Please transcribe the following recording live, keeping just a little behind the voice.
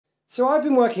So I've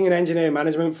been working in engineering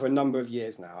management for a number of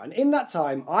years now, and in that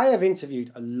time I have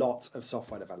interviewed a lot of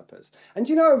software developers. And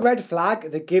do you know a red flag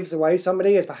that gives away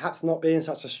somebody as perhaps not being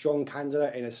such a strong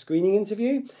candidate in a screening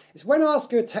interview? It's when I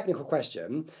ask you a technical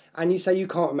question and you say you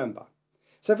can't remember.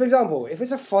 So for example, if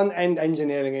it's a front-end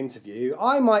engineering interview,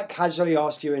 I might casually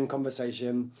ask you in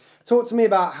conversation, talk to me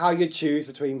about how you choose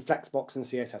between Flexbox and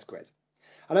CSS Grid.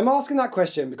 And I'm asking that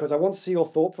question because I want to see your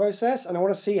thought process and I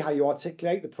want to see how you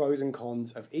articulate the pros and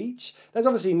cons of each. There's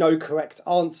obviously no correct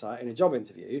answer in a job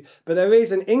interview, but there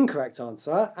is an incorrect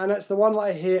answer, and it's the one that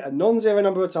I hear a non-zero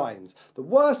number of times. The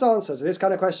worst answer to this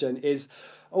kind of question is,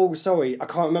 oh, sorry, I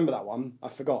can't remember that one, I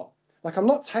forgot. Like, I'm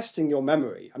not testing your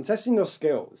memory, I'm testing your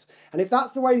skills. And if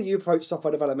that's the way that you approach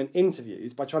software development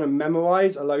interviews, by trying to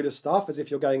memorize a load of stuff as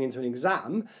if you're going into an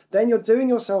exam, then you're doing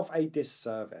yourself a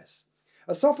disservice.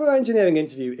 A software engineering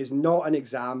interview is not an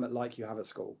exam like you have at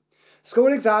school.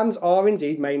 School exams are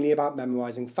indeed mainly about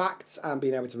memorising facts and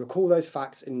being able to recall those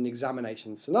facts in an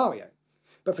examination scenario.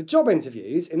 But for job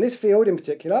interviews, in this field in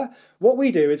particular, what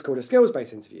we do is called a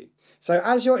skills-based interview. So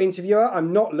as your interviewer,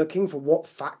 I'm not looking for what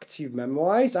facts you've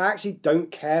memorised. I actually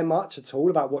don't care much at all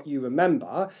about what you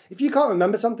remember. If you can't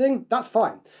remember something, that's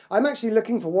fine. I'm actually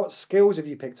looking for what skills have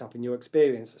you picked up in your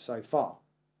experience so far.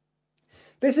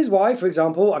 This is why, for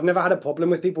example, I've never had a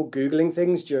problem with people Googling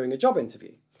things during a job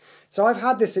interview. So I've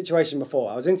had this situation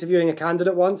before. I was interviewing a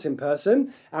candidate once in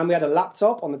person and we had a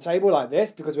laptop on the table like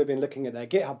this because we've been looking at their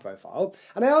GitHub profile.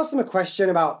 And I asked them a question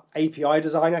about API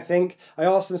design, I think. I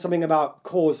asked them something about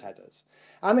cause headers.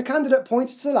 And the candidate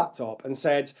pointed to the laptop and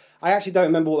said, I actually don't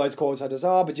remember what those cause headers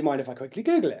are, but do you mind if I quickly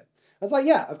Google it? I was like,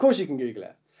 yeah, of course you can Google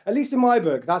it. At least in my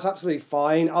book, that's absolutely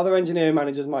fine. Other engineering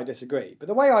managers might disagree. But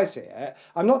the way I see it,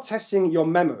 I'm not testing your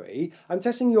memory, I'm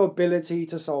testing your ability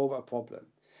to solve a problem.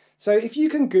 So if you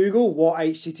can Google what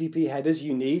HTTP headers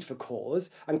you need for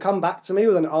cause and come back to me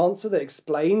with an answer that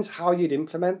explains how you'd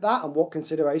implement that and what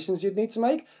considerations you'd need to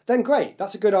make, then great,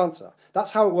 that's a good answer. That's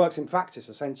how it works in practice,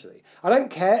 essentially. I don't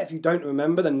care if you don't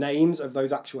remember the names of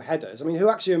those actual headers. I mean,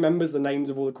 who actually remembers the names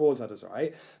of all the cause headers,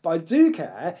 right? But I do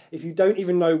care if you don't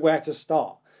even know where to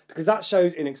start, because that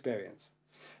shows inexperience.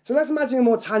 So let's imagine a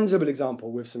more tangible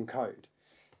example with some code.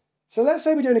 So let's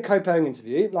say we're doing a code pairing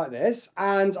interview like this,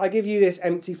 and I give you this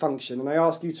empty function and I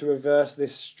ask you to reverse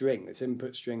this string, this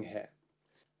input string here.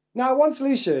 Now, one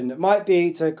solution might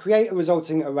be to create a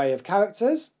resulting array of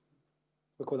characters,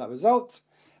 we'll call that result,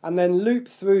 and then loop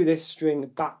through this string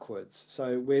backwards.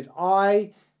 So with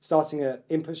I starting at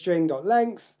input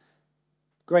string.length,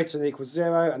 greater than or equals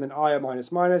 0, and then I or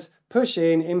minus minus, push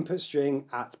in input string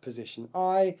at position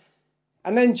I,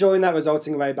 and then join that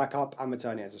resulting array back up and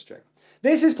return it as a string.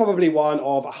 This is probably one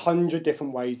of 100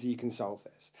 different ways that you can solve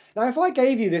this. Now, if I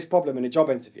gave you this problem in a job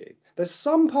interview, there's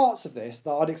some parts of this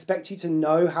that I'd expect you to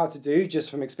know how to do just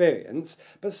from experience,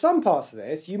 but some parts of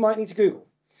this you might need to Google.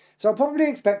 So I'll probably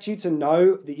expect you to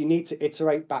know that you need to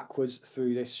iterate backwards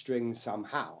through this string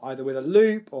somehow, either with a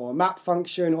loop or a map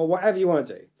function or whatever you want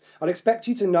to do. I'd expect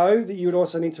you to know that you would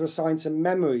also need to assign some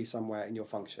memory somewhere in your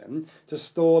function to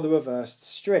store the reversed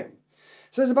string.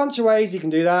 So there's a bunch of ways you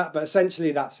can do that, but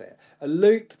essentially that's it. A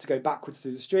loop to go backwards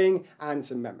through the string and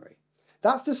some memory.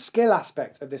 That's the skill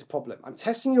aspect of this problem. I'm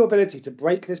testing your ability to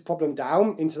break this problem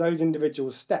down into those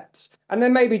individual steps. And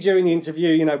then maybe during the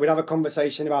interview, we'd have a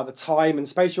conversation about the time and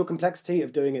spatial complexity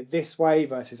of doing it this way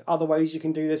versus other ways you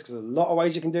can do this, because there's a lot of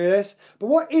ways you can do this. But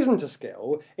what isn't a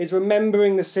skill is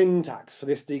remembering the syntax for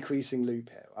this decreasing loop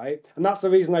here, right? And that's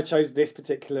the reason I chose this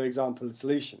particular example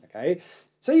solution, okay?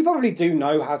 So you probably do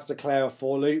know how to declare a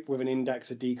for loop with an index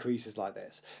of decreases like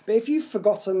this. But if you've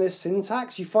forgotten this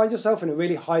syntax, you find yourself in a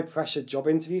really high pressure job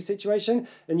interview situation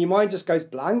and your mind just goes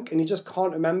blank and you just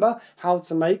can't remember how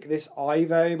to make this I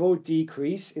variable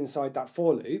decrease inside that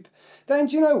for loop, then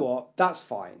do you know what? That's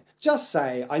fine. Just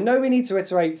say, I know we need to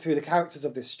iterate through the characters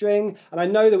of this string, and I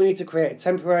know that we need to create a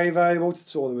temporary variable to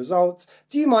store the results.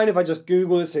 Do you mind if I just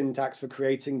Google the syntax for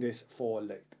creating this for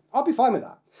loop? I'll be fine with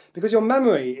that, because your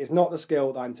memory is not the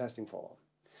skill that I'm testing for.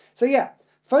 So yeah,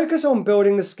 focus on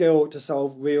building the skill to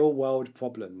solve real-world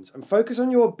problems and focus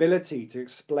on your ability to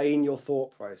explain your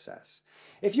thought process.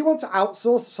 If you want to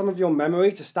outsource some of your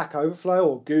memory to Stack Overflow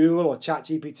or Google or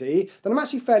ChatGPT, then I'm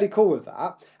actually fairly cool with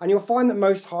that, and you'll find that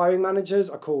most hiring managers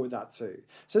are cool with that too.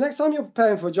 So next time you're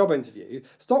preparing for a job interview,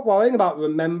 stop worrying about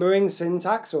remembering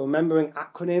syntax or remembering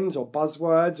acronyms or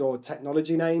buzzwords or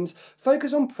technology names.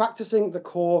 Focus on practicing the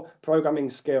core programming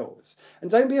skills.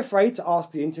 And don't be afraid to ask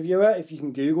the interviewer if you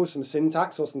can Google some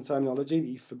syntax or some terminology that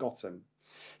you've forgotten.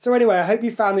 So anyway, I hope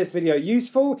you found this video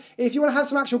useful. If you want to have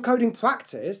some actual coding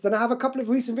practice, then I have a couple of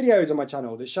recent videos on my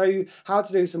channel that show you how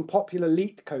to do some popular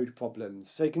leak code problems.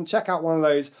 So you can check out one of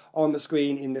those on the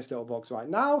screen in this little box right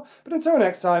now. But until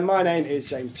next time, my name is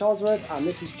James Charlesworth, and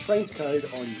this is Train to Code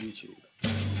on YouTube.